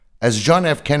As John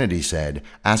F. Kennedy said,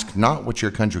 ask not what your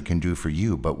country can do for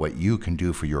you, but what you can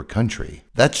do for your country.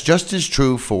 That's just as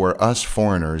true for us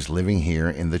foreigners living here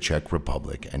in the Czech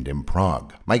Republic and in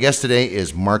Prague. My guest today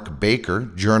is Mark Baker,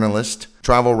 journalist,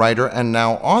 travel writer, and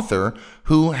now author,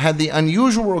 who had the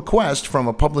unusual request from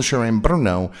a publisher in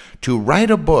Brno to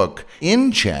write a book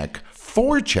in Czech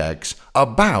for Czechs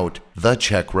about the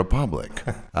Czech Republic.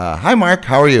 Hi, Mark.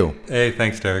 How are you? Hey,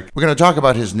 thanks, Derek. We're going to talk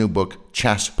about his new book,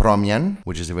 Čas pro mě,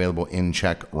 which is available in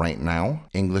Czech right now.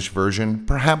 English version,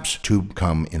 perhaps to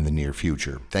come in the near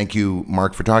future. Thank you,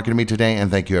 Mark, for talking to me today,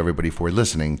 and thank you, everybody, for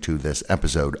listening to this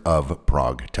episode of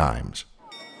Prague Times.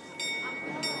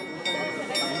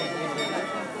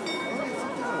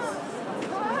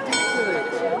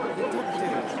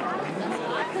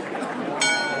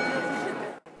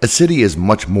 A city is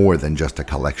much more than just a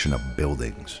collection of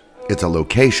buildings. It's a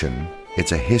location,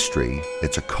 it's a history,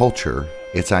 it's a culture,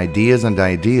 it's ideas and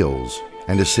ideals,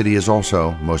 and a city is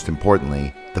also, most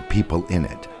importantly, the people in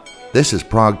it. This is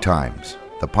Prague Times,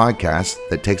 the podcast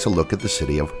that takes a look at the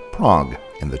city of Prague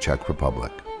in the Czech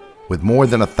Republic. With more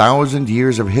than 1,000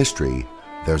 years of history,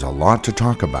 there's a lot to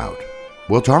talk about.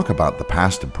 We'll talk about the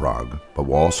past of Prague, but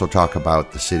we'll also talk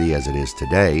about the city as it is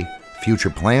today, future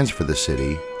plans for the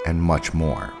city, and much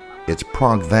more. It's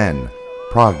Prague then,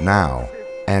 Prague now,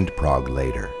 and Prague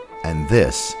later. And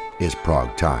this is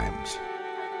Prague Times.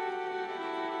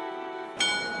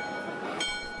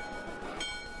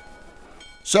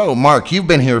 So, Mark, you've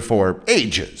been here for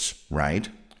ages, right?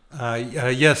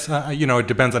 Yes, it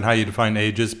depends on how you define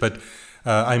ages, but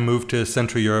I moved to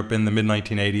Central Europe in the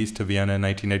mid-1980s, to Vienna in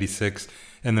 1986,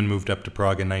 and then moved up to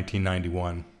Prague in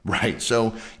 1991. Right,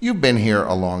 so you've been here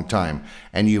a long time,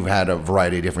 and you've had a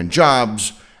variety of different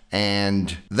jobs,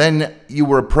 and then you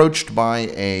were approached by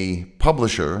a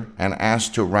publisher and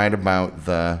asked to write about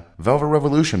the Velvet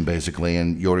Revolution, basically,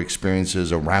 and your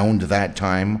experiences around that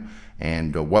time,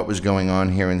 and what was going on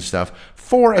here and stuff,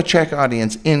 for a Czech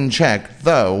audience in Czech,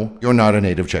 though you're not a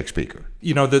native Czech speaker.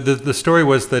 You know, the story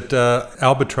was that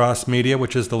Albatross Media,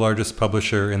 which is the largest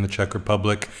publisher in the Czech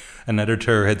Republic, an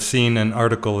editor had seen an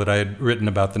article that I had written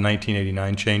about the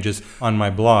 1989 changes on my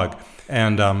blog.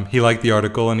 And he liked the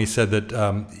article, and he said that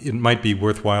it might be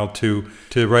worthwhile to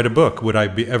write a book. Would I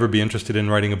ever be interested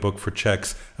in writing a book for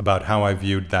Czechs about how I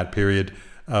viewed that period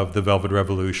of the Velvet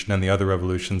Revolution and the other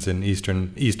revolutions in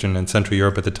Eastern and Central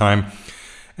Europe at the time?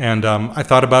 And I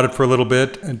thought about it for a little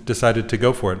bit and decided to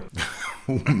go for it.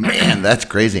 Man, that's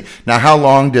crazy. Now, how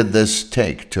long did this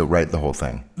take to write the whole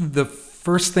thing? The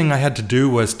first thing I had to do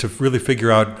was to really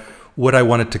figure out what I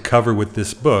wanted to cover with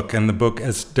this book. And the book,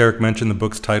 as Derek mentioned, the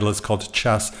book's title is called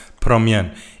Čas pro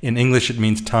mě. In English, it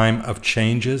means time of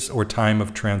changes or time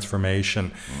of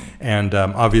transformation. And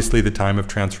obviously, the time of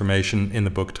transformation in the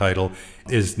book title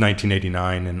is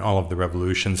 1989 and all of the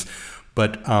revolutions.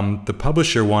 But the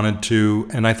publisher wanted to,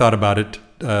 and I thought about it,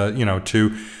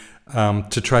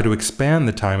 to try to expand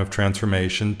the time of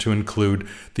transformation to include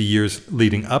the years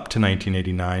leading up to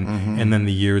 1989 and then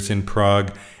the years in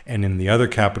Prague and in the other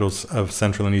capitals of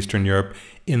Central and Eastern Europe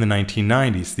in the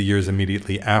 1990s, the years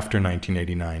immediately after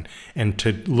 1989, and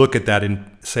to look at that in,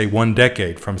 say, one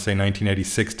decade from, say,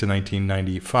 1986 to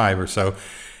 1995 or so,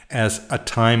 as a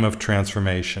time of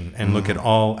transformation and look at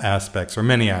all aspects or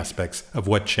many aspects of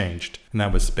what changed. And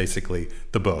that was basically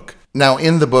the book. Now,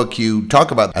 in the book, you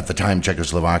talk about, at the time,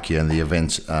 Czechoslovakia and the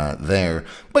events there,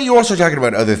 but you're also talking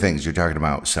about other things. You're talking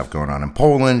about stuff going on in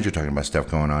Poland. You're talking about stuff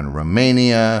going on in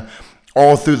Romania,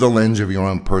 all through the lens of your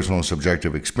own personal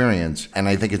subjective experience. And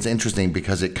I think it's interesting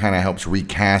because it kind of helps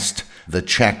recast the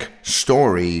Czech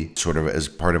story sort of as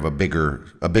part of a bigger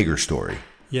story.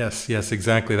 Yes,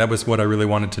 exactly. That was what I really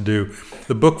wanted to do.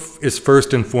 The book is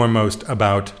first and foremost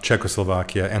about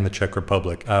Czechoslovakia and the Czech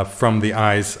Republic, from the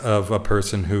eyes of a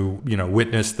person who,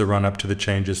 witnessed the run-up to the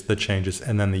changes,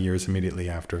 and then the years immediately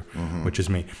after, which is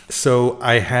me. So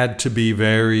I had to be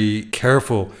very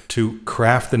careful to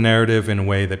craft the narrative in a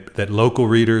way that local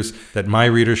readers, that my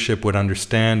readership would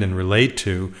understand and relate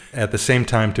to, at the same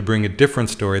time to bring a different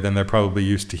story than they're probably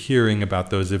used to hearing about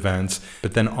those events,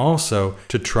 but then also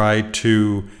to try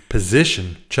to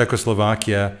position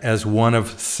Czechoslovakia as one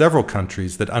of several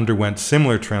countries that underwent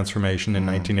similar transformation in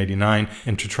 1989,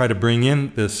 and to try to bring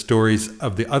in the stories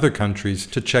of the other countries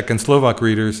to Czech and Slovak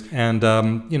readers, and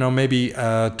maybe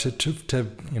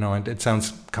and it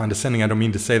sounds condescending, I don't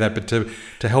mean to say that, but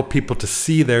to help people to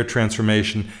see their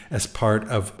transformation as part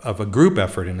of a group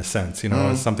effort, in a sense,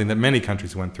 as something that many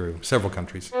countries went through, several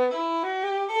countries.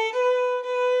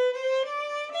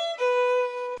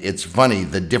 It's funny,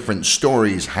 the different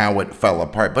stories, how it fell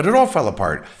apart, but it all fell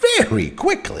apart very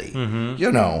quickly.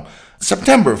 You know,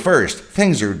 September 1st,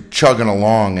 things are chugging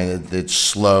along in its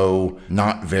slow,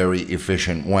 not very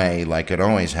efficient way like it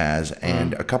always has.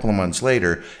 And a couple of months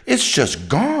later, it's just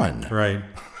gone. Right.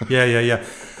 Yeah.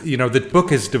 You know, the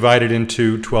book is divided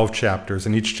into 12 chapters,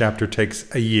 and each chapter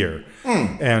takes a year.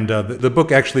 And the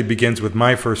book actually begins with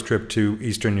my first trip to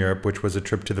Eastern Europe, which was a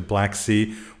trip to the Black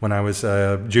Sea when I was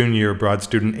a junior abroad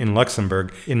student in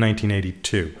Luxembourg in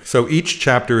 1982. So each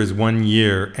chapter is 1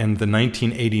 year, and the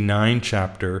 1989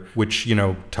 chapter, which, you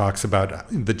know, talks about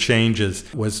the changes,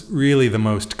 was really the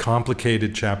most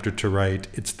complicated chapter to write.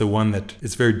 It's the one that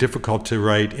is very difficult to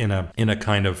write in a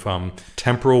kind of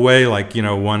temporal way, like, you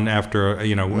know, one after,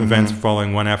 you know, events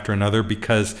following one after another,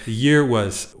 because the year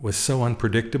was so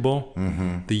unpredictable.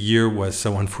 The year was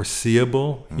so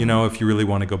unforeseeable, you know, if you really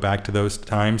want to go back to those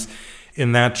times.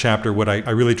 In that chapter, what I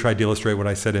really tried to illustrate what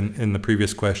I said in the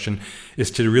previous question is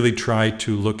to really try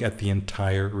to look at the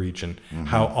entire region,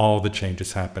 how all the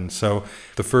changes happened. So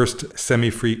the first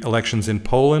semi-free elections in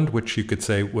Poland, which you could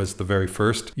say was the very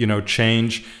first, you know,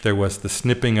 change. There was the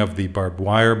snipping of the barbed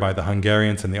wire by the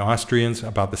Hungarians and the Austrians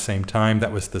about the same time.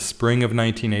 That was the spring of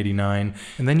 1989.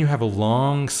 And then you have a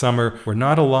long summer where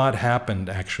not a lot happened,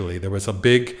 actually. There was a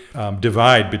big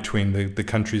divide between the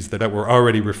countries that were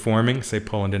already reforming, say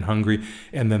Poland and Hungary,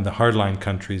 and then the hardline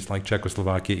countries like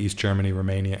Czechoslovakia, East Germany,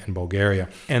 Romania, and Bulgaria.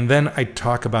 And then I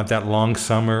talk about that long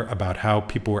summer, about how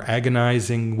people were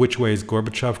agonizing. Which way is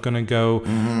Gorbachev going to go?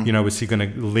 You know, is he going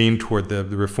to lean toward the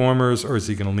reformers, or is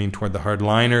he going to lean toward the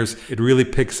hardliners? It really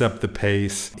picks up the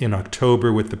pace in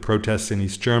October with the protests in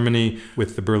East Germany,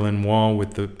 with the Berlin Wall,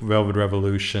 with the Velvet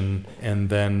Revolution, and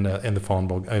then and the fall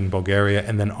in Bulgaria.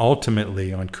 And then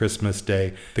ultimately on Christmas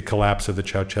Day, the collapse of the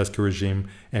Ceausescu regime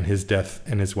and his death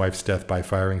and his wife's death by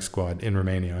firing squad in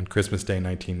Romania on Christmas Day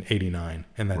 1989.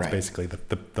 And that's basically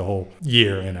the whole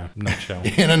year in a nutshell.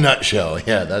 In a nutshell,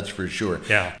 yeah, that's for sure.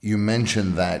 Yeah. You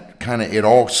mentioned that it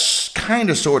all kind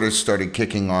of sort of started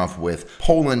kicking off with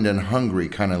Poland and Hungary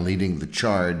kind of leading the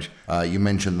charge. You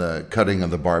mentioned the cutting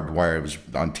of the barbed wire. It was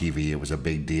on TV. It was a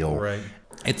big deal. Right.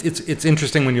 It's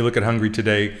interesting when you look at Hungary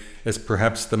today as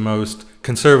perhaps the most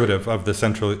conservative of the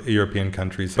Central European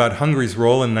countries. About Hungary's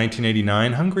role in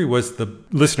 1989, Hungary was, the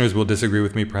listeners will disagree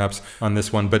with me perhaps on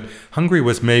this one, but Hungary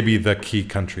was maybe the key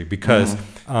country because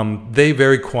they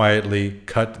very quietly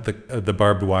cut the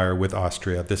barbed wire with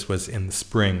Austria. This was in the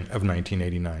spring of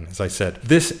 1989, as I said.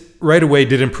 This right away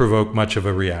didn't provoke much of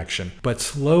a reaction, but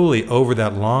slowly over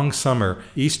that long summer,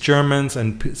 East Germans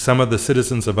and some of the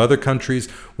citizens of other countries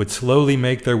would slowly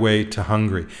make their way to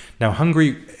Hungary. Now,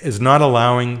 Hungary is not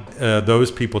allowing those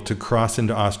people to cross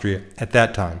into Austria at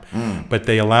that time, but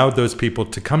they allowed those people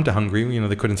to come to Hungary. You know,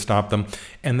 they couldn't stop them,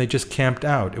 and they just camped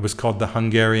out. It was called the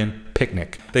Hungarian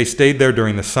Picnic. They stayed there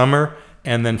during the summer,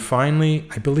 and then finally,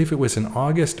 I believe it was in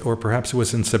August or perhaps it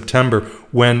was in September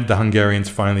when the Hungarians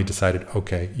finally decided,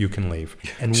 okay, you can leave.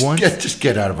 And just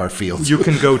get out of our fields. You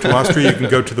can go to Austria, you can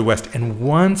go to the west. And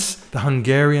once the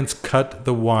Hungarians cut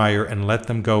the wire and let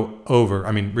them go over,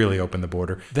 I mean, really open the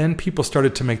border, then people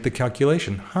started to make the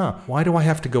calculation, why do I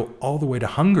have to go all the way to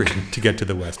Hungary to get to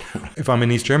the west? If I'm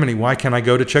in East Germany, why can't I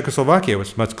go to Czechoslovakia?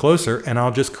 It's much closer, and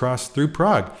I'll just cross through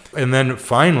Prague. And then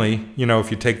finally, you know, if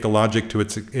you take the logic to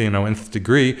its, you know, nth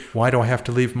degree, why do I have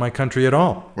to leave my country at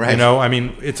all? Right. You know, I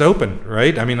mean, it's open,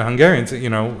 right? I mean, the Hungarians, you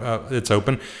know, it's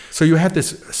open. So you had this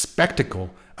spectacle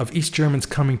of East Germans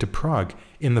coming to Prague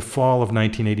in the fall of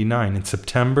 1989, in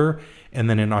September, and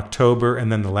then in October,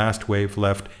 and then the last wave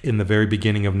left in the very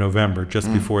beginning of November,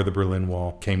 just before the Berlin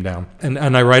Wall came down. And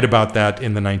I write about that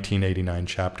in the 1989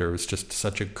 chapter. It was just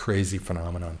such a crazy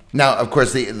phenomenon. Now, of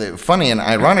course, the funny and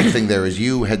ironic thing there is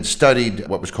you had studied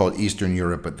what was called Eastern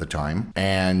Europe at the time,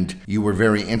 and you were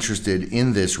very interested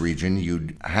in this region.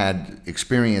 You'd had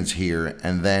experience here,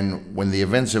 and then when the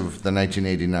events of the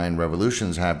 1989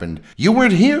 revolutions happened, you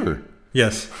weren't here.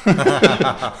 Yes.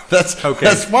 That's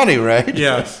funny, right?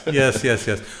 Yes.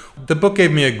 The book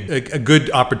gave me a good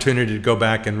opportunity to go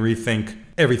back and rethink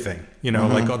everything, you know,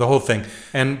 like the whole thing.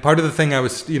 And part of the thing I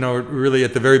was, you know, really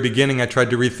at the very beginning, I tried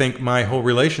to rethink my whole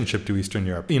relationship to Eastern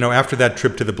Europe. You know, after that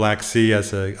trip to the Black Sea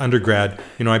as an undergrad,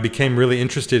 you know, I became really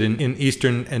interested in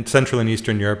Eastern and Central and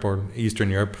Eastern Europe, or Eastern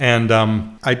Europe. And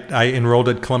I enrolled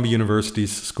at Columbia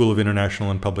University's School of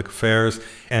International and Public Affairs,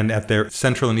 and at their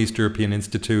Central and East European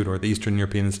Institute, or the Eastern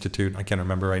European Institute, I can't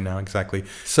remember right now exactly.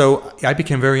 So I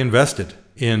became very invested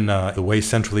in the way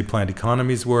centrally planned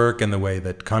economies work and the way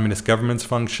that communist governments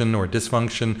function or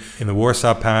dysfunction, in the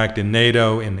Warsaw Pact, in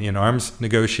NATO, in arms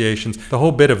negotiations, the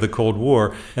whole bit of the Cold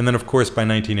War. And then, of course, by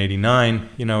 1989,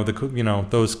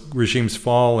 those regimes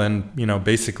fall, and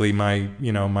basically my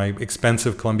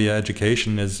expensive Columbia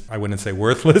education is, I wouldn't say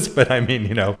worthless, but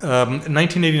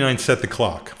 1989 set the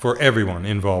clock for everyone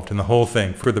involved in the whole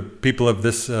thing, for the people of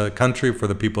this country, for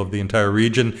the people of the entire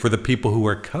region, for the people who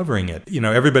were covering it.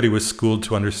 Everybody was schooled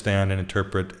to understand and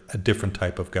interpret a different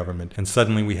type of government. And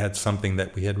suddenly we had something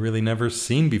that we had really never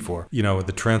seen before.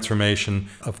 The transformation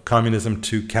of communism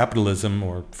to capitalism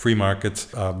or free markets,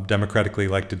 democratically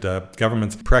elected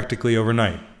governments, practically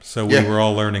overnight. So we were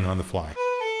all learning on the fly.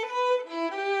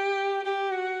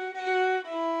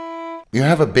 You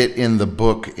have a bit in the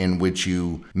book in which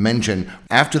you mention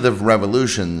after the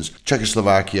revolutions,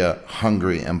 Czechoslovakia,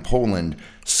 Hungary, and Poland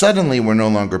suddenly were no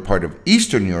longer part of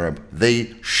Eastern Europe.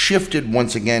 They shifted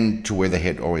once again to where they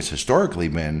had always historically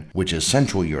been, which is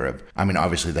Central Europe. I mean,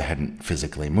 obviously they hadn't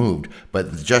physically moved,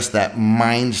 but just that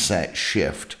mindset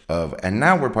shift of, and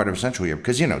now we're part of Central Europe.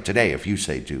 Because, today if you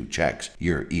say to Czechs,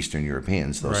 you're Eastern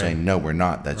Europeans, they'll say, no, we're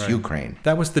not. That's Ukraine.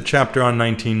 That was the chapter on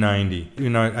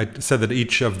 1990. I said that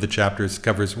each of the chapters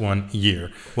covers 1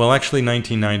 year. Well, actually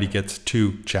 1990 gets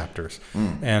 2 chapters.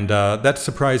 And that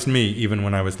surprised me even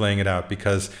when I was laying it out,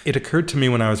 because it occurred to me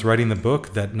when I was writing the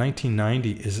book that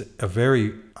 1990 is a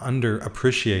very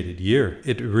underappreciated year.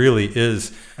 It really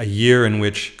is a year in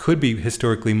which could be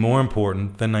historically more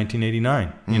important than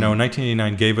 1989.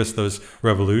 1989 gave us those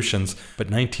revolutions, but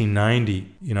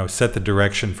 1990, set the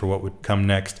direction for what would come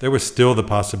next. There was still the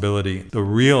possibility, the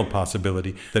real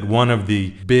possibility, that one of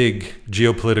the big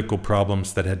geopolitical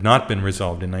problems that had not been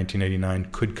resolved in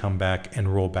 1989 could come back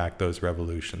and roll back those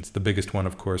revolutions. The biggest one,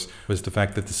 of course, was the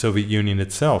fact that the Soviet Union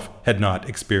itself had not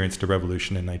experienced a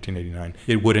revolution in 1989.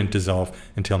 It wouldn't dissolve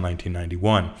until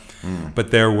 1991.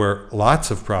 But there were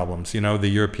lots of problems. The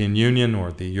European Union,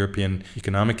 or the European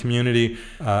Economic Community,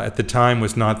 at the time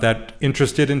was not that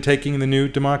interested in taking the new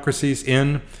democracies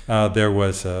in. There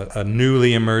was a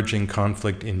newly emerging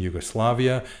conflict in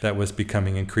Yugoslavia that was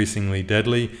becoming increasingly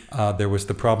deadly. There was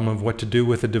the problem of what to do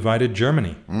with a divided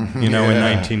Germany. In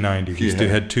 1990, we still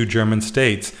had 2 German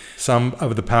states. Some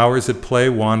of the powers at play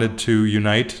wanted to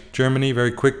unite Germany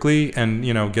very quickly and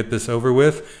get this over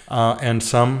with, and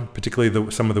some,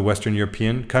 particularly some of the Western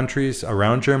European countries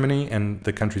around Germany and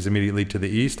the countries immediately to the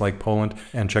east, like Poland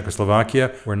and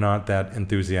Czechoslovakia, were not that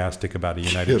enthusiastic about a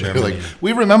united Germany.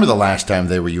 We remember the last time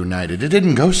they were united. It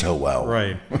didn't go so well.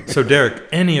 Right. So, Derek,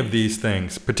 any of these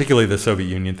things, particularly the Soviet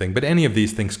Union thing, but any of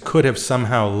these things could have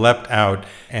somehow leapt out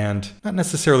and not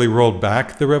necessarily rolled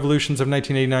back the revolutions of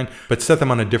 1989, but set them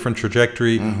on a different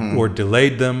trajectory, or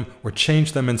delayed them, or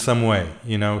changed them in some way,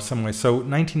 some way. So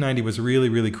 1990 was a really,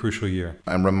 really crucial year.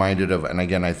 I'm reminded of, and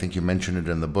again, I think you mentioned it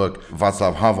in the book,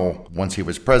 Václav Havel, once he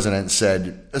was president,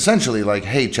 said essentially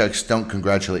hey, Czechs, don't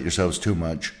congratulate yourselves too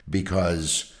much,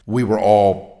 because we were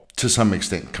all, to some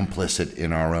extent, complicit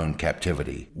in our own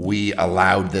captivity. We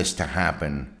allowed this to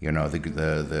happen.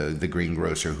 The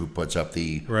greengrocer who puts up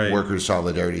the workers'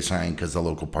 solidarity sign because the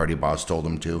local party boss told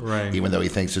him to, even though he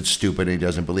thinks it's stupid and he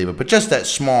doesn't believe it. But just that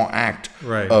small act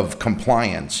of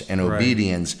compliance and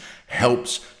obedience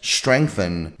helps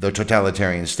strengthen the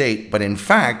totalitarian state. But in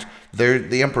fact,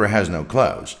 the emperor has no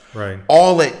clothes.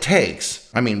 All it takes,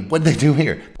 what did they do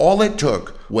here? All it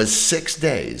took was 6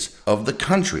 days of the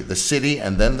country, the city,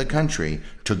 and then the country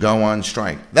to go on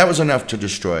strike. That was enough to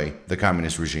destroy the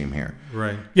communist regime here.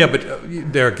 Yeah,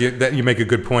 but Derek, you make a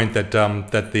good point that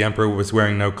the emperor was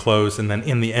wearing no clothes, and then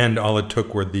in the end, all it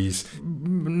took were these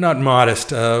not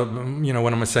modest, what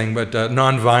am I saying, but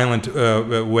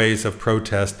non-violent ways of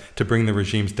protest to bring the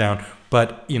regimes down.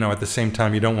 But, at the same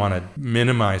time, you don't want to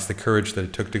minimize the courage that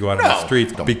it took to go out on the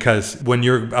streets, because when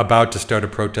you're about to start a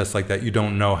protest like that, you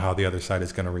don't know how the other side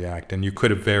is going to react. And you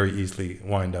could have very easily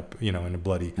wind up, in a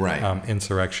bloody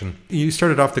insurrection. You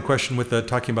started off the question with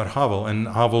talking about Havel and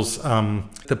Havel's,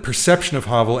 the perception of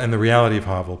Havel and the reality of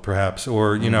Havel, perhaps,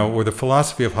 or, or the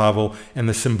philosophy of Havel and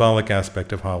the symbolic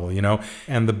aspect of Havel,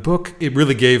 And the book, it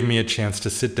really gave me a chance to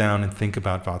sit down and think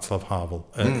about Václav Havel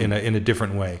in a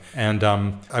different way. And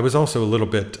I was also a little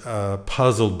bit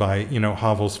puzzled by,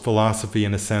 Havel's philosophy,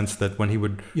 in a sense that when he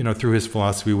would, through his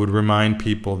philosophy, would remind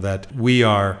people that we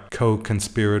are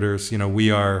co-conspirators, we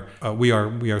are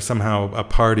somehow a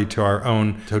party to our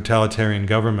own totalitarian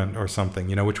government or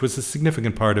something, which was a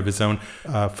significant part of his own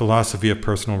philosophy of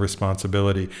personal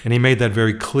responsibility. And he made that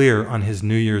very clear on his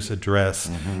New Year's address,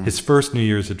 his first New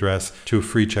Year's address to a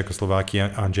free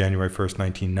Czechoslovakia on January 1st,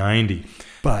 1990.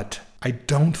 But I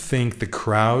don't think the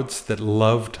crowds that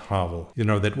loved Havel,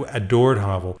 that adored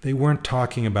Havel, they weren't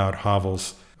talking about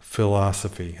Havel's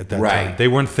philosophy at that time. They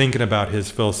weren't thinking about his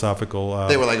philosophical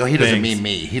They were like, oh, he doesn't mean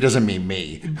me. He doesn't mean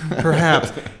me.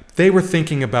 Perhaps. They were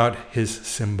thinking about his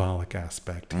symbolic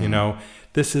aspect.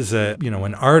 This is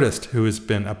an artist who has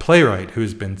been a playwright who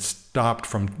has been stopped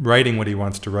from writing what he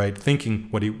wants to write, thinking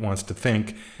what he wants to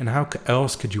think. And how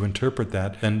else could you interpret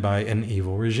that than by an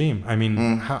evil regime? I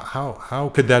mean,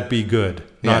 how could that be good,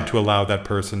 not to allow that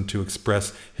person to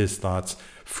express his thoughts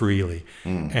freely?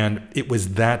 And it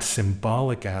was that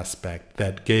symbolic aspect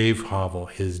that gave Havel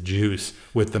his juice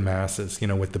with the masses,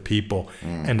 with the people,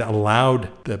 and allowed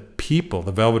the people,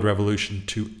 the Velvet Revolution,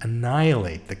 to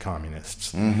annihilate the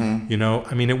communists.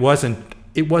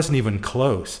 It wasn't even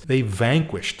close. They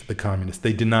vanquished the communists.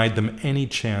 They denied them any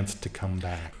chance to come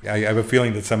back. I have a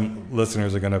feeling that some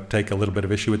listeners are going to take a little bit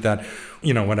of issue with that.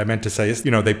 What I meant to say is,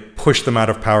 they pushed them out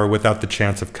of power without the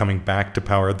chance of coming back to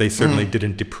power. They certainly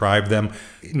didn't deprive them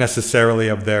necessarily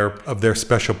of their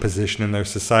special position in their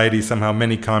society. Somehow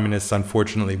many communists,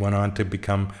 unfortunately, went on to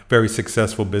become very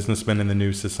successful businessmen in the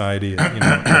new society.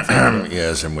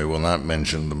 Yes, and we will not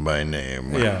mention them by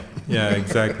name. Yeah,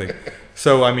 exactly.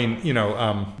 So,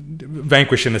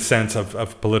 vanquish in the sense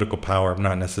of political power,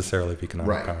 not necessarily of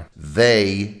economic power.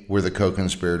 They were the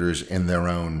co-conspirators in their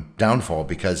own downfall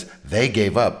because they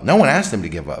gave up. No one asked them to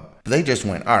give up. They just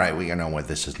went, all right, well, you know what,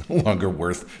 this is no longer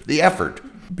worth the effort.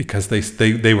 Because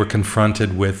they were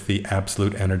confronted with the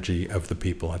absolute energy of the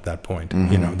people at that point.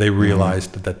 They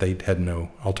realized that they had no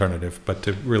alternative but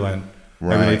to relent.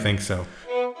 I really think so.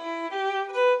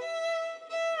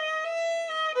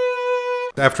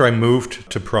 After I moved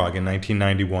to Prague in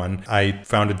 1991, I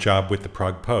found a job with the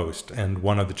Prague Post, and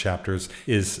one of the chapters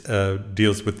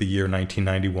deals with the year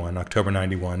 1991, October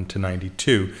 91 to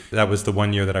 92. That was the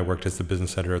 1 year that I worked as the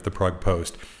business editor at the Prague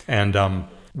Post. And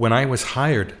when I was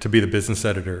hired to be the business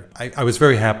editor, I was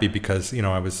very happy because,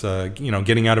 I was,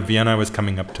 getting out of Vienna. I was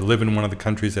coming up to live in one of the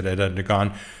countries that had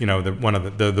undergone,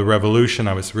 the revolution.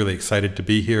 I was really excited to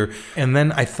be here. And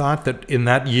then I thought that in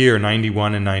that year,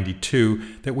 91 and 92,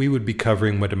 that we would be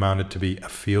covering what amounted to be a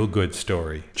feel-good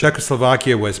story.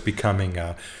 Czechoslovakia was becoming,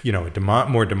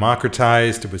 more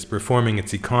democratized. It was reforming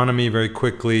its economy very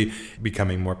quickly,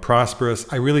 becoming more prosperous.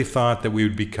 I really thought that we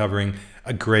would be covering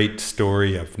a great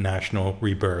story of national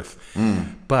rebirth.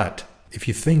 But if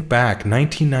you think back,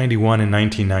 1991 and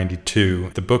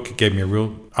 1992, the book gave me a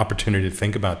real opportunity to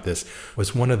think about this,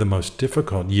 was one of the most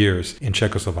difficult years in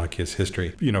Czechoslovakia's history.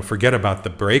 Forget about the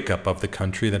breakup of the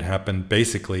country that happened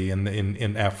basically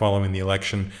in following the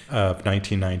election of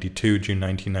 1992, June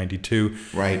 1992.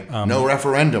 Right. No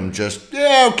referendum, just,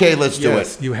 okay, let's do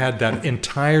it. You had that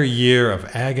entire year of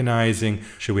agonizing,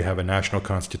 should we have a national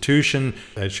constitution?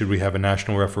 Should we have a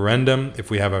national referendum?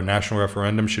 If we have a national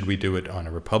referendum, should we do it on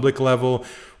a republic level?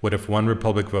 What if one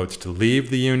republic votes to leave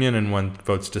the union and one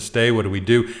votes to stay? What do we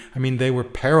do? They were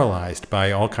paralyzed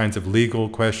by all kinds of legal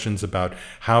questions about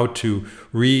how to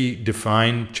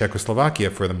redefine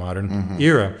Czechoslovakia for the modern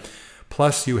era.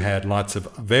 Plus, you had lots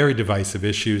of very divisive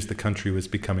issues. The country was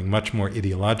becoming much more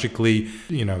ideologically,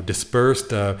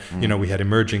 dispersed. We had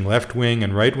emerging left-wing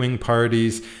and right-wing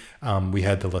parties. We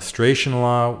had the lustration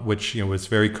law, which was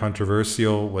very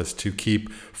controversial, was to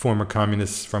keep former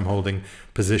communists from holding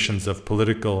positions of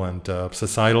political and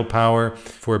societal power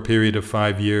for a period of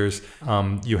 5 years.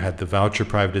 You had the voucher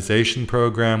privatization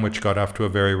program, which got off to a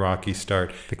very rocky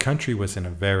start. The country was in a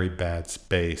very bad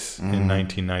space in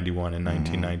 1991 and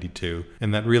 1992,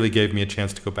 and that really gave me a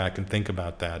chance to go back and think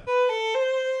about that.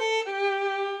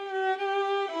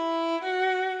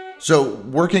 So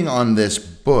working on this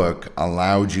book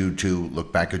allowed you to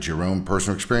look back at your own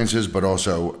personal experiences, but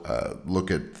also look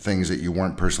at things that you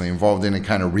weren't personally involved in and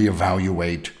kind of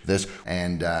reevaluate this.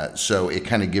 And so it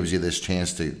kind of gives you this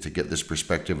chance to get this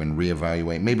perspective and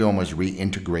reevaluate, maybe almost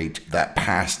reintegrate that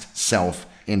past self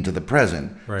into the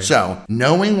present. Right. So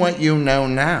knowing what you know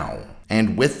now,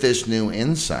 and with this new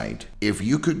insight, if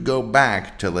you could go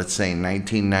back to, let's say,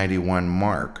 1991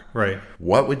 Mark, right,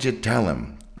 what would you tell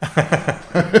him?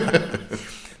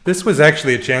 This was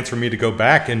actually a chance for me to go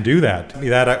back and do that.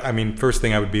 First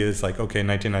thing I would be is like, okay,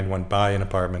 1991, buy an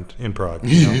apartment in Prague.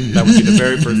 That would be the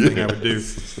very first thing I would do.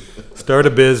 Start a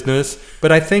business.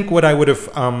 But I think what I would have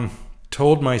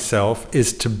told myself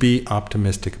is to be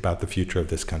optimistic about the future of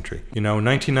this country.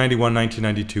 1991,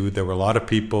 1992, there were a lot of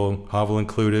people, Havel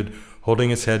included,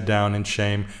 holding his head down in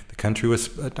shame. The country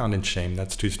was, not in shame,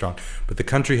 that's too strong, but the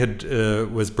country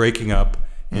was breaking up.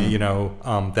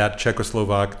 That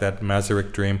Czechoslovak, that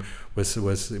Masaryk dream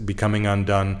was becoming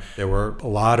undone. There were a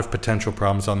lot of potential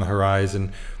problems on the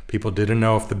horizon. People didn't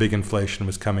know if the big inflation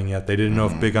was coming yet. They didn't know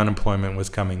if big unemployment was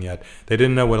coming yet. They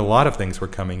didn't know what a lot of things were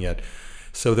coming yet.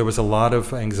 So there was a lot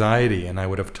of anxiety, and I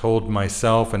would have told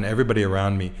myself and everybody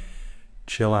around me,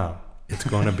 chill out. It's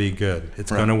going to be good.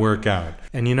 It's going to work out.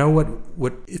 And you know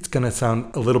what? It's going to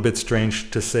sound a little bit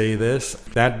strange to say this.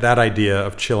 That idea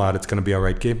of chill out, it's going to be all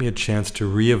right, gave me a chance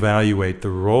to reevaluate the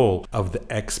role of the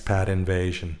expat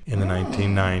invasion in the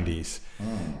 1990s.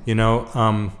 You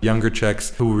know, younger Czechs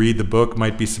who read the book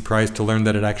might be surprised to learn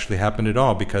that it actually happened at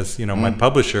all because, you know, my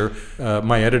publisher,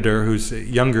 my editor, who's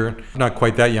younger, not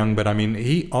quite that young, but I mean,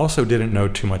 he also didn't know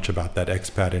too much about that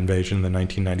expat invasion in the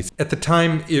 1990s. At the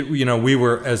time, we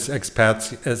were, as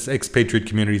expats, as expatriate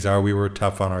communities are, we were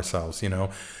tough on ourselves, you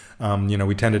know.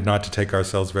 We tended not to take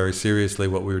ourselves very seriously,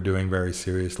 what we were doing very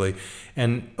seriously.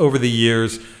 And over the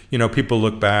years, you know, people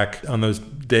look back on those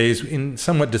days in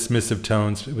somewhat dismissive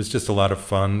tones. It was just a lot of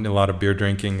fun, a lot of beer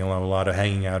drinking, a lot of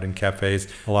hanging out in cafes,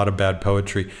 a lot of bad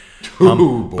poetry.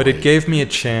 But it gave me a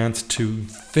chance to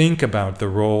think about the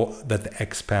role that the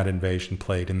expat invasion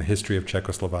played in the history of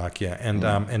Czechoslovakia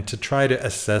and to try to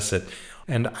assess it.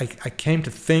 And I came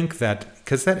to think that,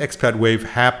 because that expat wave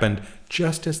happened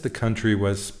just as the country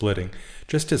was splitting,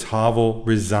 just as Havel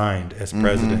resigned as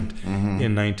president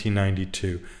in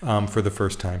 1992 for the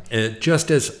first time, just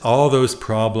as all those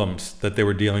problems that they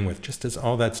were dealing with, just as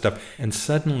all that stuff, and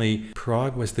suddenly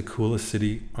Prague was the coolest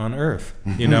city on earth,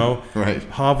 you know? Right.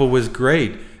 Havel was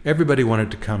great. Everybody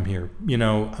wanted to come here. You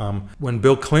know, when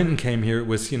Bill Clinton came here, it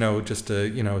was, you know, just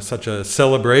such a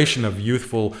celebration of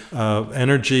youthful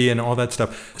energy and all that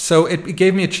stuff. So it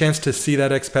gave me a chance to see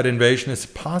that expat invasion as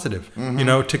positive, you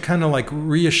know, to kind of like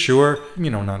reassure,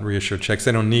 you know, not reassure Czechs,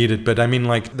 they don't need it, but I mean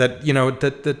like that, you know,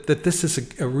 that this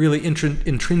is a really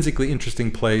intrinsically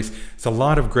interesting place. It's a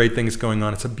lot of great things going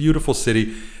on. It's a beautiful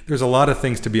city. There's a lot of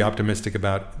things to be optimistic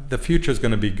about. The future is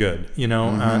going to be good, you know,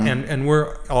 and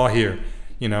we're all here,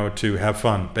 you know, to have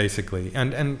fun, basically.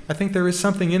 And I think there is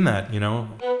something in that, you know.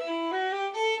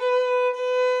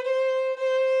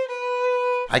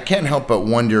 I can't help but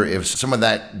wonder if some of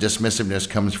that dismissiveness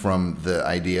comes from the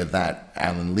idea that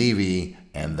Alan Levy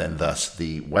and then thus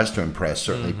the Western press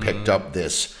certainly picked up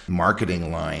this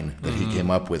marketing line that he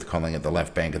came up with, calling it the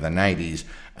left bank of the 90s.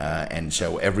 And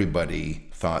so everybody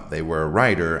thought they were a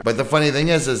writer. But the funny thing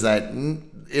is that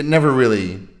it never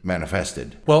really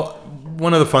manifested. Well,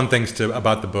 one of the fun things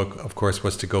about the book, of course,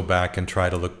 was to go back and try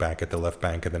to look back at the left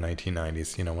bank of the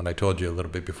 1990s. You know, when I told you a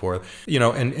little bit before, you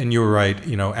know, and you were right.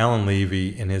 You know, Alan Levy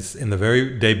in the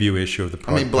very debut issue of the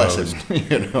Prague bless Post, him.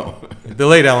 You know, the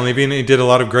late Alan Levy, and he did a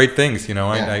lot of great things. You know,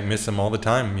 I miss him all the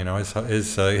time. You know,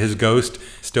 his ghost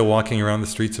still walking around the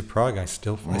streets of Prague. I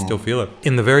still feel it.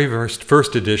 In the very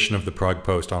first edition of the Prague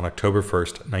Post on October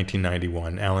 1st,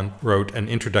 1991, Alan wrote an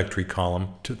introductory column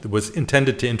that was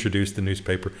intended to introduce the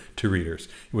newspaper to readers.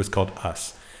 It was called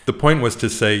Us. The point was to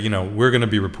say, you know, we're going to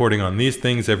be reporting on these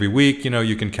things every week. You know,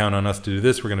 you can count on us to do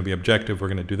this. We're going to be objective. We're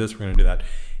going to do this. We're going to do that.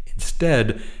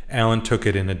 Instead, Alan took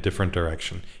it in a different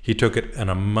direction. He took it in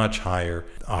a much higher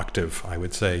octave, I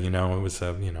would say. You know, it was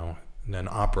an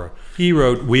opera. He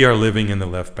wrote, "We are living in the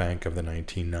left bank of the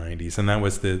 1990s," and that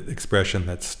was the expression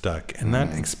that stuck. And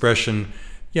that expression,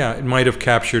 yeah, it might have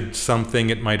captured something.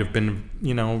 It might have been,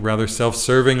 you know, rather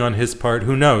self-serving on his part.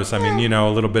 Who knows? I mean, you know,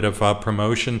 a little bit of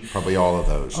promotion. Probably all of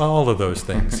those. All of those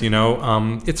things, you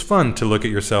know. It's fun to look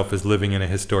at yourself as living in a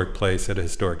historic place in a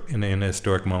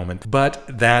historic moment. But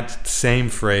that same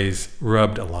phrase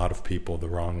rubbed a lot of people the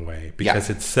wrong way because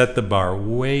it set the bar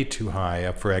way too high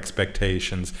up for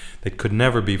expectations that could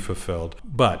never be fulfilled.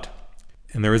 But,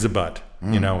 and there is a but.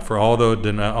 You know, for all the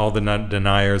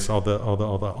deniers, all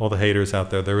the haters out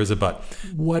there is a but.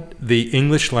 What the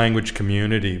English language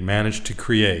community managed to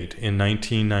create in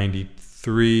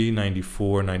 1993,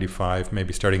 94, 95,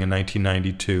 maybe starting in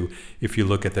 1992, if you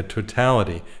look at the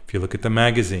totality, if you look at the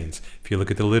magazines, if you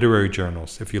look at the literary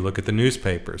journals, if you look at the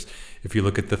newspapers, if you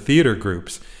look at the theater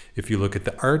groups, if you look at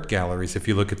the art galleries, if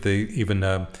you look at even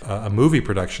a movie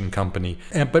production company,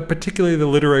 but particularly the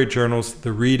literary journals,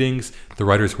 the readings, the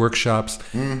writers' workshops,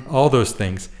 all those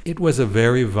things, it was a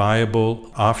very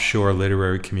viable offshore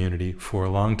literary community for a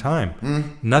long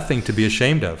time. Nothing to be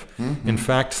ashamed of. In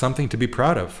fact, something to be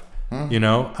proud of. You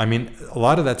know, I mean, a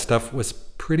lot of that stuff was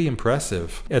pretty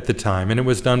impressive at the time, and it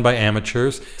was done by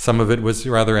amateurs. Some of it was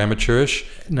rather amateurish,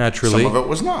 naturally. Some of it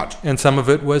was not. And some of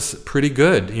it was pretty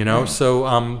good, you know.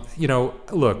 So, you know,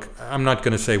 look, I'm not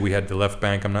going to say we had the left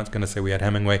bank. I'm not going to say we had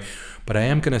Hemingway, but I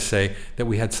am going to say that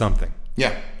we had something.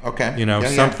 Yeah, okay. You know,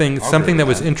 something that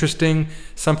was interesting,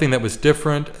 something that was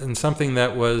different, and something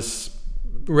that was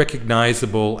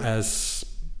recognizable as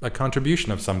a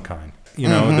contribution of some kind. You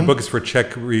know, the book is for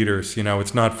Czech readers. You know,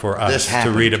 it's not for us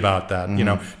to read about that, you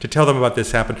know, to tell them about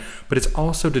this happened. But it's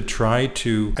also to try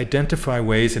to identify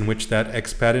ways in which that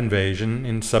expat invasion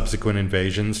and subsequent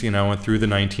invasions, you know, and through the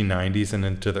 1990s and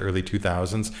into the early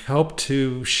 2000s, helped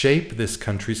to shape this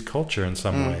country's culture in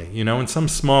some way, you know, in some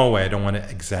small way. I don't want to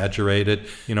exaggerate it.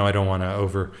 You know, I don't want to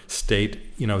overstate,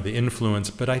 you know, the influence.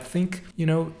 But I think, you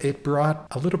know, it brought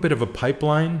a little bit of a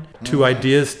pipeline to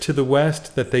ideas to the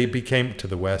West that they became to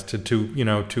the West, to you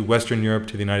know, to Western Europe,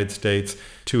 to the United States,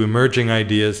 to emerging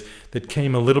ideas that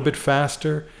came a little bit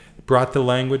faster, brought the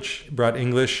language, brought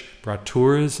English, brought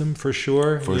tourism for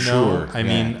sure. I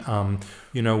mean,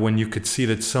 you know, when you could see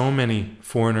that so many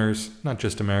foreigners, not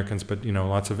just Americans, but, you know,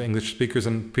 lots of English speakers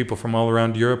and people from all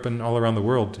around Europe and all around the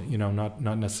world, you know, not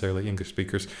necessarily English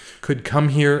speakers, could come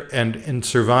here and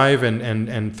survive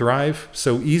and thrive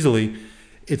so easily.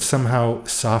 It somehow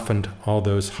softened all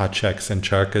those Hačeks and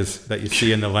Čarkas that you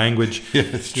see in the language,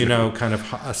 you know, kind of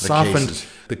softened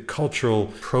the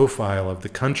cultural profile of the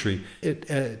country.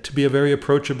 It to be a very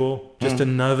approachable, just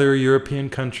another European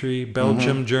country,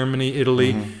 Belgium, Germany,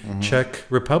 Italy, Czech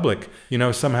Republic, you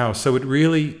know, somehow. So it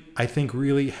really, I think,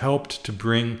 really helped to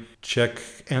bring Czech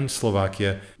and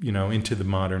Slovakia, you know, into the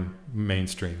modern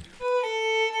mainstream.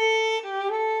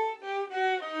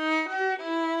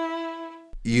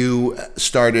 You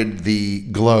started the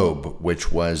Globe,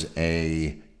 which was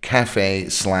a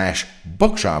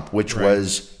cafe/bookshop, which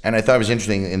was, and I thought it was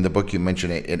interesting in the book you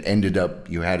mentioned it ended up,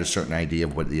 you had a certain idea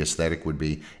of what the aesthetic would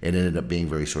be. It ended up being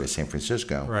very sort of San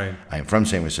Francisco. Right. I am from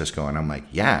San Francisco, and I'm like,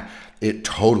 yeah, it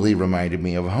totally reminded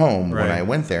me of home when I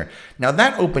went there. Now,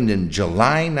 that opened in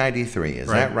July 93, is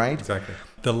that right? Exactly.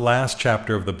 The last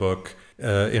chapter of the book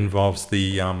involves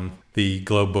the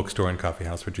Globe bookstore and coffee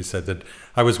house, which you said that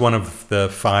I was one of the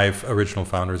 5 original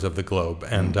founders of the Globe.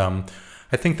 And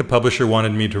I think the publisher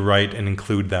wanted me to write and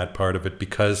include that part of it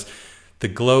because the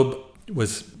Globe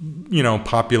was, you know,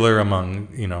 popular among,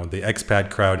 you know, the expat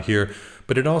crowd here,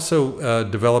 but it also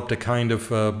developed a kind of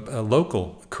a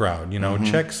local crowd. You know,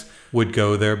 Czechs would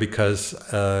go there because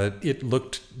it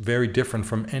looked very different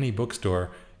from any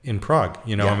bookstore in Prague,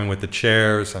 you know, I mean, with the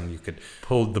chairs, and you could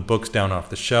pull the books down off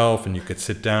the shelf, and you could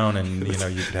sit down, and you know,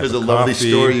 you could have There's a lovely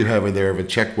story you have in there of a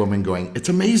Czech woman going, "It's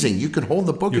amazing, you can hold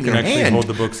the book in your hand." You can actually hold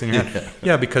the books in your hand.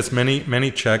 Yeah, because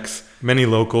many Czechs, many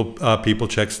local people,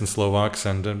 Czechs and Slovaks,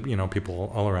 and you know,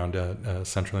 people all around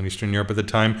Central and Eastern Europe at the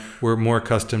time were more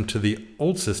accustomed to the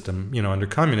old system, you know, under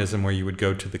communism, where you would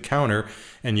go to the counter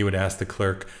and you would ask the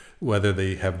clerk whether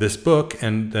they have this book,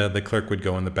 and the clerk would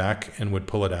go in the back and would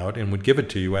pull it out and would give it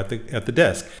to you at the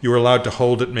desk. You were allowed to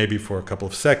hold it maybe for a couple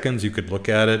of seconds. You could look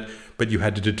at it, but you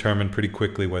had to determine pretty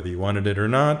quickly whether you wanted it or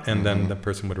not, and then the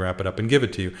person would wrap it up and give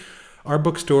it to you. Our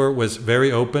bookstore was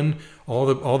very open. All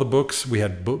the books, we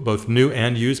had both new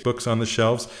and used books on the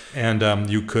shelves, and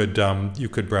you could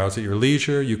browse at your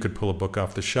leisure. You could pull a book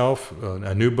off the shelf,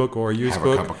 a new book or a used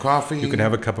book. Have a cup of coffee. You could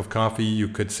have a cup of coffee. You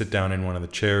could sit down in one of the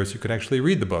chairs. You could actually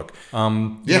read the book. You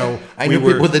know, I knew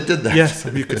people that did that. Yes,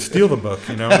 you could steal the book.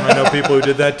 You know, I know people who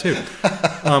did that too.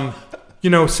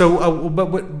 You know, so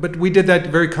but we did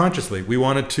that very consciously. We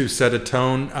wanted to set a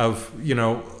tone of, you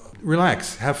know,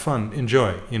 relax, have fun,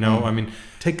 enjoy. You know, I mean,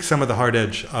 take some of the hard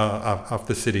edge off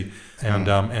the city, and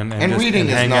reading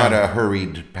is not a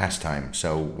hurried pastime.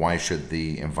 So why should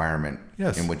the environment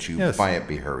in which you buy it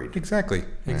be hurried? Exactly.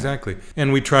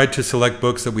 And we tried to select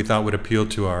books that we thought would appeal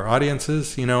to our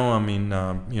audiences. You know, I mean,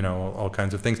 you know, all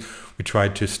kinds of things. We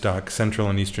tried to stock Central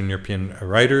and Eastern European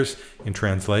writers in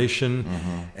translation,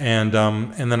 and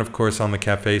then of course on the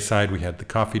cafe side we had the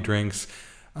coffee drinks.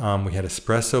 We had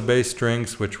espresso-based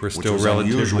drinks, which were still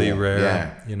relatively unusual. rare.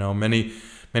 Yeah. You know, many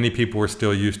people were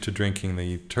still used to drinking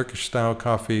the Turkish-style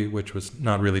coffee, which was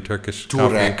not really Turkish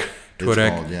Turek, coffee.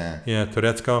 Turek, yeah,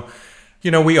 Turecko.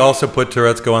 You know, we also put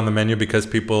Turecko on the menu because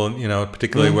people, you know,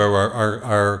 particularly where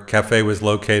our cafe was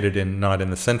located not in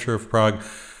the center of Prague,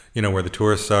 you know, where the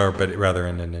tourists are, but rather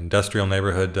in an industrial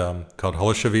neighborhood called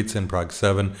Holešovice in Prague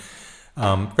 7.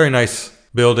 Very nice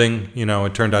building, you know,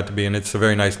 it turned out to be, and it's a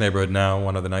very nice neighborhood now,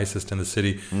 one of the nicest in the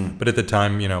city. But at the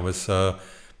time, you know, it was,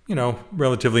 you know,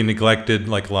 relatively neglected,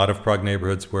 like a lot of Prague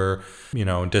neighborhoods were, you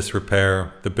know, in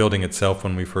disrepair. The building itself,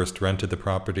 when we first rented the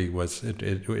property, was,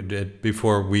 it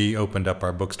before we opened up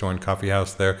our bookstore and coffee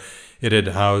house there, it had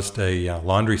housed a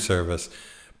laundry service.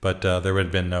 But there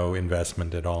had been no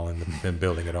investment at all in the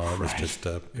building at all.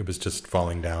 It was just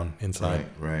falling down inside.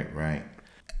 Right.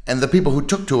 And the people who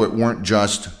took to it weren't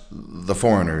just the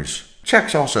foreigners.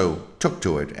 Czechs also took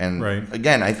to it. And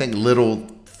again, I think little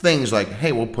things like,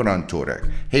 hey, we'll put on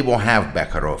Turek. Hey, we'll have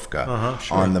Bekharovka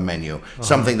Sure. on the menu.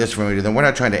 Something that's familiar. Then we're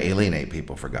not trying to alienate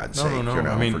people, for God's sake. No. You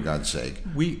know, I mean, for God's sake.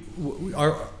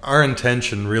 Our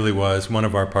intention really was, one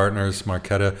of our partners,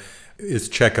 Marketa, is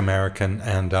Czech American,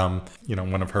 and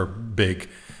one of her big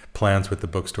plans with the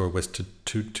bookstore was to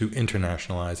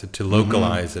internationalize it, to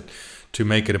localize it, to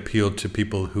make it appeal to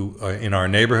people who are in our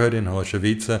neighborhood in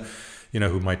Holešovice,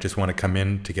 who might just want to come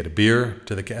in to get a beer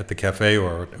at the cafe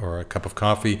or a cup of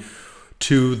coffee,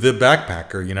 to the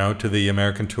backpacker, to the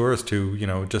American tourist who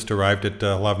just arrived at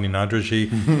Hlavní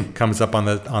nádraží, comes up on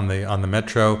the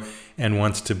metro and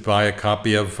wants to buy a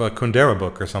copy of a Kundera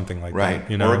book or something like that,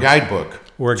 or a guidebook,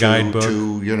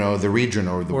 to the region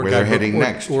or where they're heading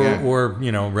next, or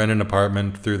rent an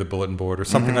apartment through the bulletin board or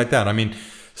something like that. I mean,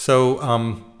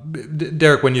 so.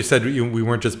 Derek, when you said we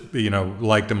weren't just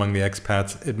liked among the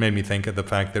expats, it made me think of the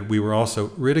fact that we were also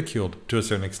ridiculed to a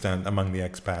certain extent among the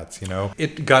expats.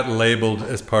 It got labeled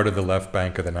as part of the left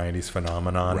bank of the 90s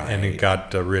phenomenon, and it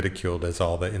got ridiculed, as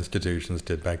all the institutions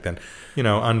did back then,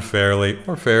 unfairly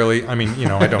or fairly. I mean,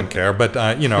 I don't care, but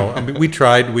we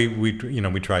tried.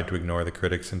 We tried to ignore the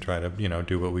critics and try to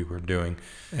do what we were doing,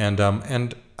 and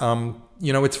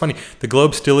it's funny. The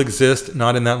Globe still exists,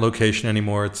 not in that location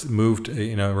anymore. It's moved,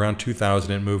 around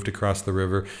 2000, it moved across the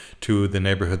river to the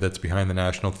neighborhood that's behind the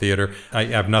National Theater. I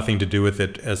have nothing to do with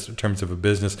it as in terms of a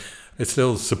business. I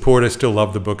still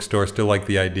love the bookstore, still like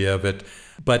the idea of it.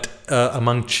 But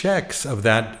among Czechs of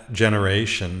that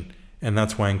generation, and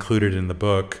that's why I included it in the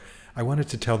book, I wanted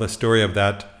to tell the story of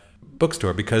that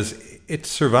bookstore because it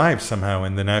survives somehow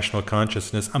in the national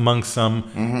consciousness among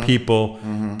some people,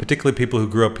 particularly people who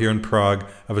grew up here in Prague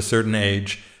of a certain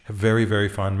age, have very, very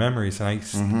fond memories. And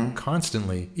I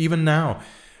constantly, even now,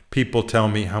 people tell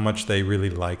me how much they really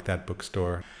like that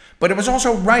bookstore. But it was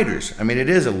also writers. I mean, it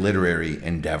is a literary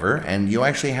endeavor, and you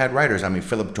actually had writers. I mean,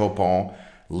 Philip Topol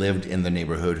lived in the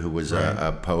neighborhood, who was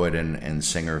a poet and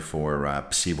singer for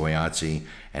Psi Vojaci,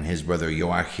 and his brother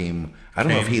Joachim. I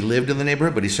don't know if he lived in the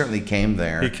neighborhood, but he certainly came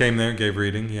there. He came there, gave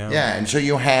reading, yeah. Yeah, and so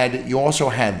you also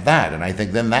had that, and I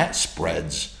think then that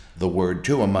spreads the word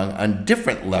too among a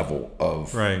different level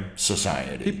of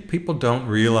society. People don't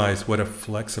realize what a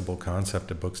flexible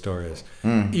concept a bookstore is.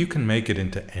 You can make it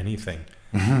into anything,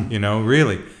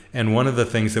 really. And one of the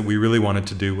things that we really wanted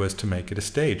to do was to make it a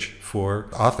stage for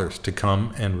authors to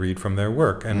come and read from their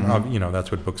work. And,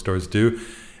 that's what bookstores do.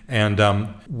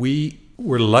 And we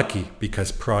were lucky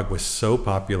because Prague was so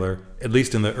popular, at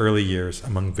least in the early years,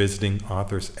 among visiting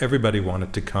authors. Everybody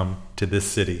wanted to come to this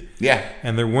city. Yeah.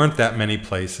 And there weren't that many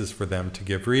places for them to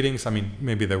give readings. I mean,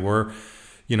 maybe there were,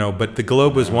 but the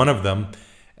Globe was one of them.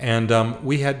 And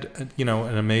we had,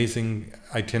 an amazing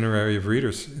itinerary of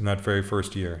readers in that very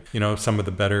first year. Some of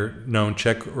the better known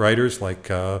Czech writers like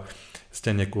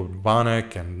Zdeněk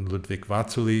Urbanek and Ludvík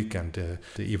Vaculík and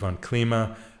Ivan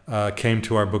Klima came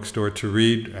to our bookstore to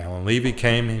read. Alan Levy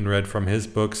came and read from his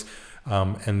books.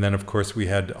 And then, of course, we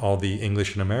had all the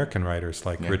English and American writers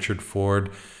like Richard Ford.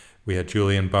 We had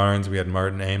Julian Barnes. We had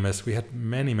Martin Amis. We had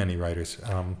many, many writers.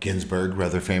 Ginsberg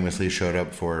rather famously showed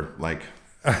up for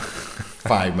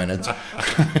 5 minutes.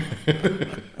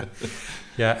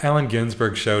 Yeah, Allen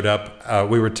Ginsberg showed up.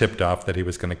 We were tipped off that he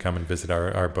was going to come and visit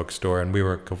our bookstore, and we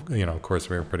were, of course,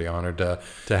 we were pretty honored to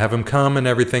have him come and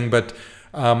everything. But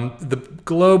the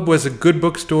Globe was a good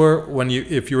bookstore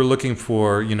if you were looking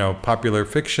for, popular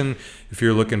fiction, if you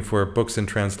were looking for books in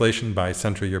translation by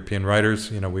Central European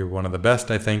writers. We were one of the best,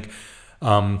 I think.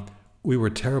 We were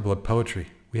terrible at poetry.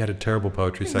 We had a terrible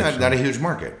poetry section. Not a huge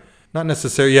market. Not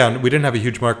necessarily, yeah. We didn't have a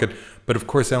huge market, but of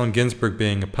course, Allen Ginsberg,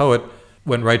 being a poet,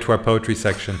 went right to our poetry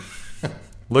section,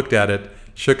 looked at it,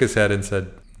 shook his head, and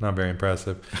said, "Not very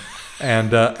impressive,"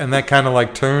 and that kind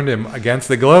of turned him against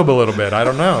the Globe a little bit. I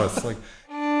don't know. It's like.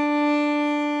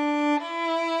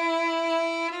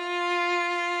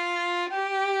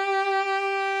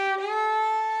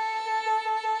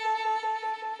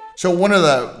 So one of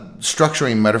the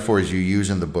structuring metaphors you use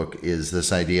in the book is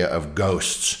this idea of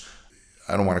ghosts.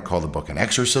 I don't want to call the book an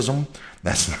exorcism.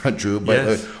 That's not true,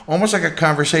 but almost like a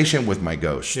conversation with my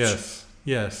ghosts.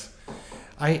 Yes.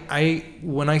 I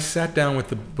when I sat down with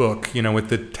the book, with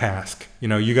the task,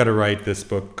 you got to write this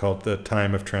book called The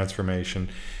Time of Transformation,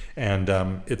 and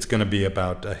it's going to be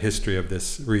about a history of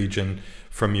this region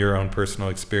from your own personal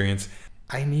experience.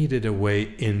 I needed a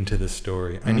way into the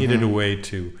story. I needed a way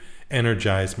to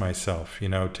energize myself,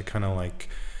 to kind of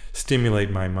stimulate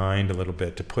my mind a little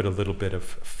bit, to put a little bit of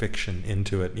fiction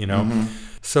into it,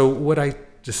 So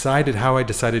how I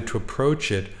decided to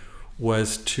approach it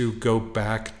was to go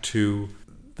back to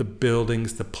the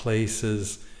buildings, the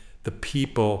places, the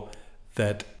people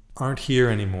that aren't here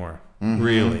anymore.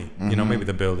 Really, maybe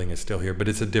the building is still here, but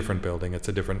it's a different building. It's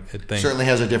a different thing. Certainly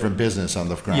has a different business on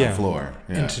the ground floor.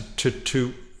 Yeah. And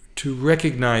to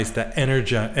recognize that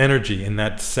energy in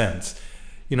that sense,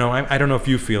 I don't know if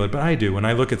you feel it, but I do. When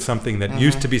I look at something that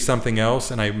used to be something else,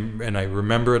 and I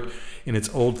remember it in its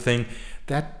old thing,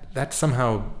 that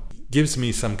somehow gives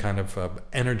me some kind of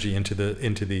energy into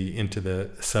the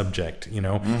subject.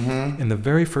 And the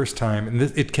very first time, and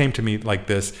it came to me like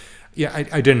this. Yeah,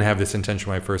 I didn't have this intention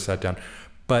when I first sat down,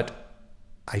 but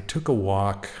I took a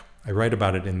walk. I write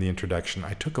about it in the introduction.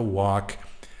 I took a walk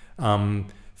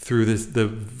through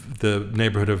the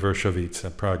neighborhood of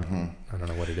Wrszowice, Prague. I don't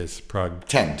know what it is. Prague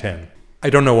 10. I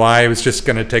don't know why. I was just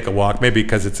going to take a walk. Maybe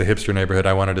because it's a hipster neighborhood.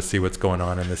 I wanted to see what's going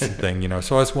on in this thing,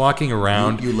 So I was walking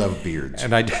around. You love beards,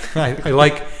 and I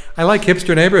like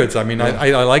hipster neighborhoods. I mean,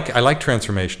 I like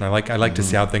transformation. I like to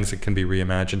see how things can be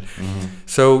reimagined.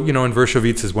 So in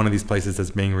Wrszowice is one of these places that's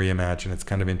being reimagined. It's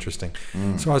kind of interesting.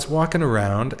 So I was walking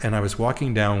around, and I was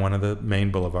walking down one of the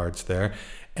main boulevards there,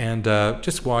 and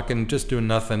just walking, just doing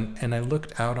nothing. And I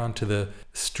looked out onto the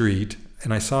street.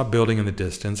 And I saw a building in the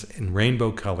distance in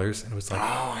rainbow colors, and it was like,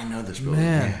 oh, I know this building.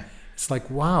 Man, yeah. It's like,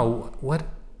 wow, what,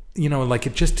 like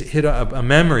it just hit a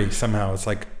memory somehow. It's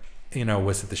like,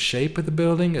 was it the shape of the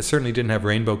building? It certainly didn't have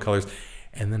rainbow colors.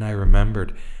 And then I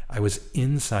remembered I was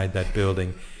inside that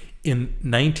building in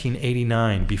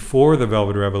 1989, before the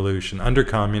Velvet Revolution, under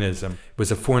communism. It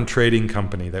was a foreign trading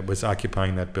company that was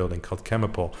occupying that building called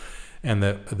Chemipol. And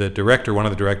the director, one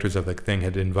of the directors of the thing,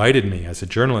 had invited me as a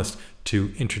journalist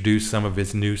to introduce some of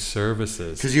his new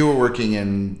services. Because you were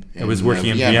working I was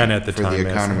working in Vienna at the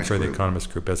time for the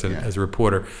Economist Group as a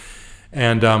reporter.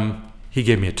 And he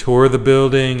gave me a tour of the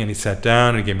building, and he sat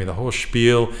down and he gave me the whole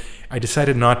spiel. I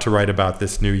decided not to write about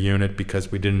this new unit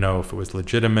because we didn't know if it was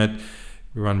legitimate,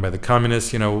 run by the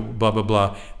communists, blah, blah,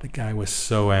 blah. The guy was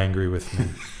so angry with me.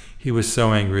 He was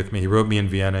so angry with me. He wrote me in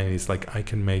Vienna, and he's like, I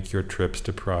can make your trips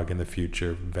to Prague in the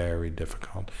future very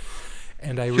difficult.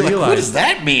 And I realized, what does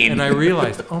that mean? And I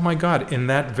realized, oh my God, in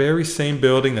that very same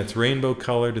building that's rainbow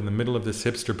colored in the middle of this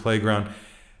hipster playground,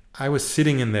 I was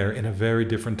sitting in there in a very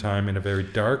different time, in a very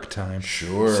dark time.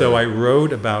 Sure. So I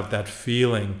wrote about that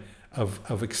feeling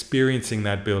of experiencing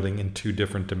that building in two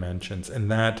different dimensions.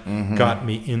 And that got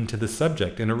me into the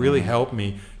subject. And it really helped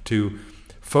me to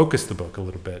focus the book a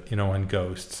little bit, on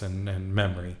ghosts and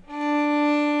memory.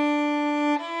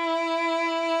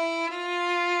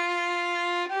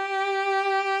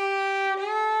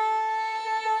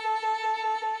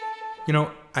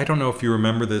 I don't know if you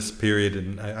remember this period,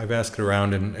 and I've asked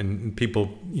around, and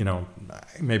people,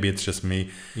 maybe it's just me,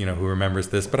 who remembers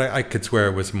this, but I could swear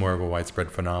it was more of a widespread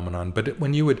phenomenon. But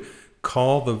when you would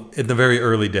call in the very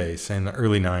early days, say in the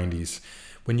early 90s,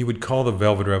 when you would call the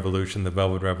Velvet Revolution,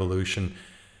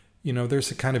 there's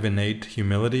a kind of innate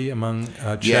humility among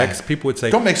Czechs. Yeah. People would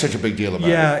say, don't make such a big deal about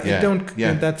it.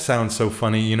 Yeah, that sounds so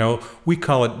funny. We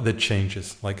call it the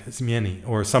changes, like zmieny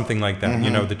or something like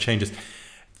that. The changes.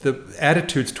 The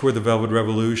attitudes toward the Velvet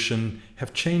Revolution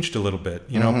have changed a little bit.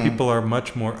 People are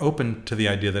much more open to the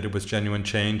idea that it was genuine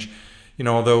change.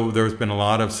 Although there's been a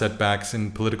lot of setbacks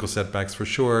and political setbacks for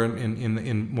sure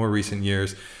in more recent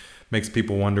years, makes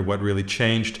people wonder what really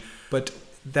changed. But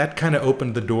that kind of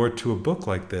opened the door to a book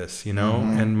like this,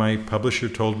 and my publisher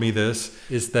told me this,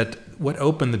 is that what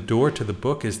opened the door to the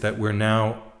book is that we're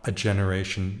now a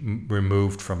generation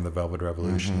removed from the Velvet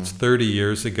Revolution. It's 30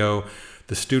 years ago.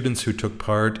 The students who took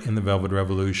part in the Velvet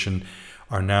Revolution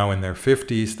are now in their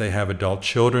 50s. They have adult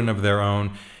children of their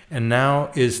own. And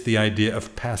now is the idea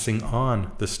of passing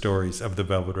on the stories of the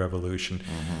Velvet Revolution.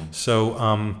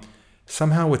 So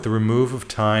somehow with the remove of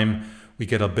time, we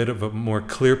get a bit of a more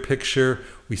clear picture.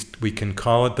 We can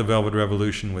call it the Velvet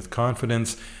Revolution with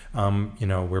confidence.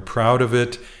 We're proud of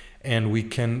it, and we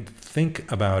can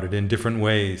think about it in different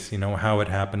ways, how it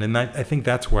happened. And I think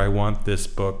that's where I want this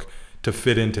book to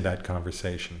fit into that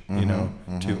conversation,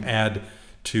 to add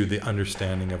to the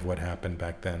understanding of what happened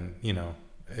back then,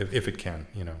 if it can,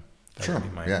 Sure.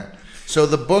 Yeah. So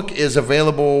the book is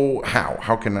available.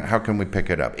 How can we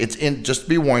pick it up? It's in. Just to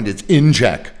be warned, it's in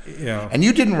Czech. Yeah. And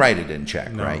you didn't write it in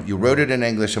Czech, right? You wrote it in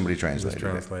English. Somebody translated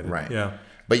it. Right. Yeah.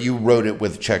 But you wrote it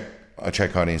with a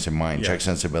Czech audience in mind, Czech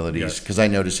sensibilities. Because I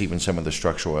notice even some of the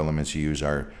structural elements you use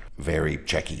are very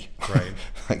Czechy. Right.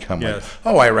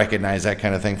 I recognize that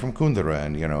kind of thing from Kundera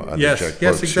and other Czech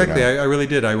books, exactly. I really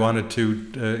did. I wanted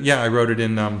to. I wrote it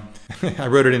in. I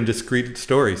wrote it in discrete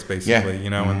stories, basically.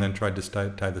 And then tried to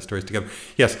tie the stories together.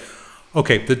 Yes.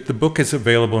 Okay. The book is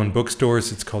available in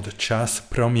bookstores. It's called Čas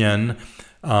Proměn.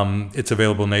 It's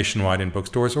available nationwide in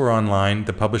bookstores or online.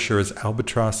 The publisher is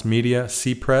Albatross Media,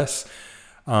 C Press.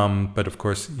 But of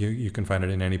course, you can find it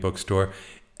in any bookstore.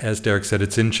 As Derek said,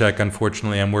 it's in Czech.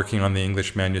 Unfortunately, I'm working on the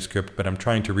English manuscript, but I'm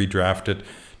trying to redraft it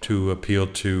to appeal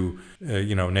to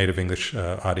native English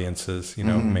audiences. Who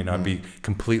may not be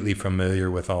completely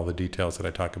familiar with all the details that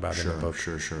I talk about in the book.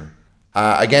 Sure.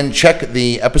 Again, check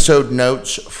the episode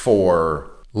notes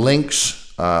for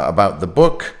links about the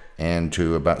book and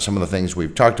about some of the things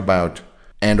we've talked about.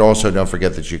 And also, don't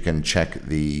forget that you can check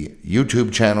the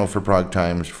YouTube channel for Prague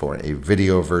Times for a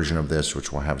video version of this,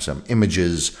 which will have some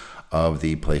images of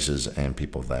the places and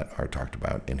people that are talked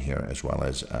about in here, as well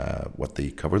as what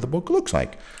the cover of the book looks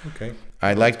like. Okay.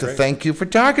 I'd like to thank you for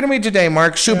talking to me today,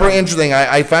 Mark. Super interesting.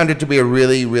 I found it to be a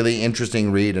really, really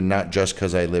interesting read, and not just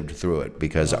because I lived through it,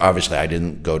 because obviously I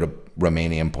didn't go to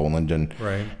Romania and Poland,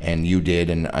 and you did,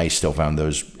 and I still found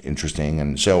those interesting,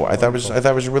 and so I thought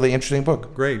it was a really interesting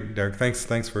book. Great, Derek. Thanks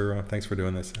for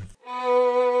doing this.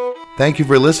 Thank you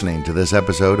for listening to this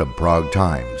episode of Prague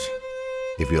Times.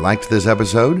 If you liked this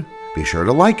episode, be sure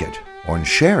to like it or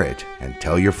share it and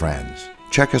tell your friends.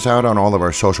 Check us out on all of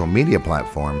our social media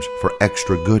platforms for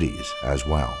extra goodies as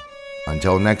well.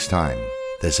 Until next time,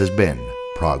 this has been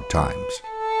Prague Times.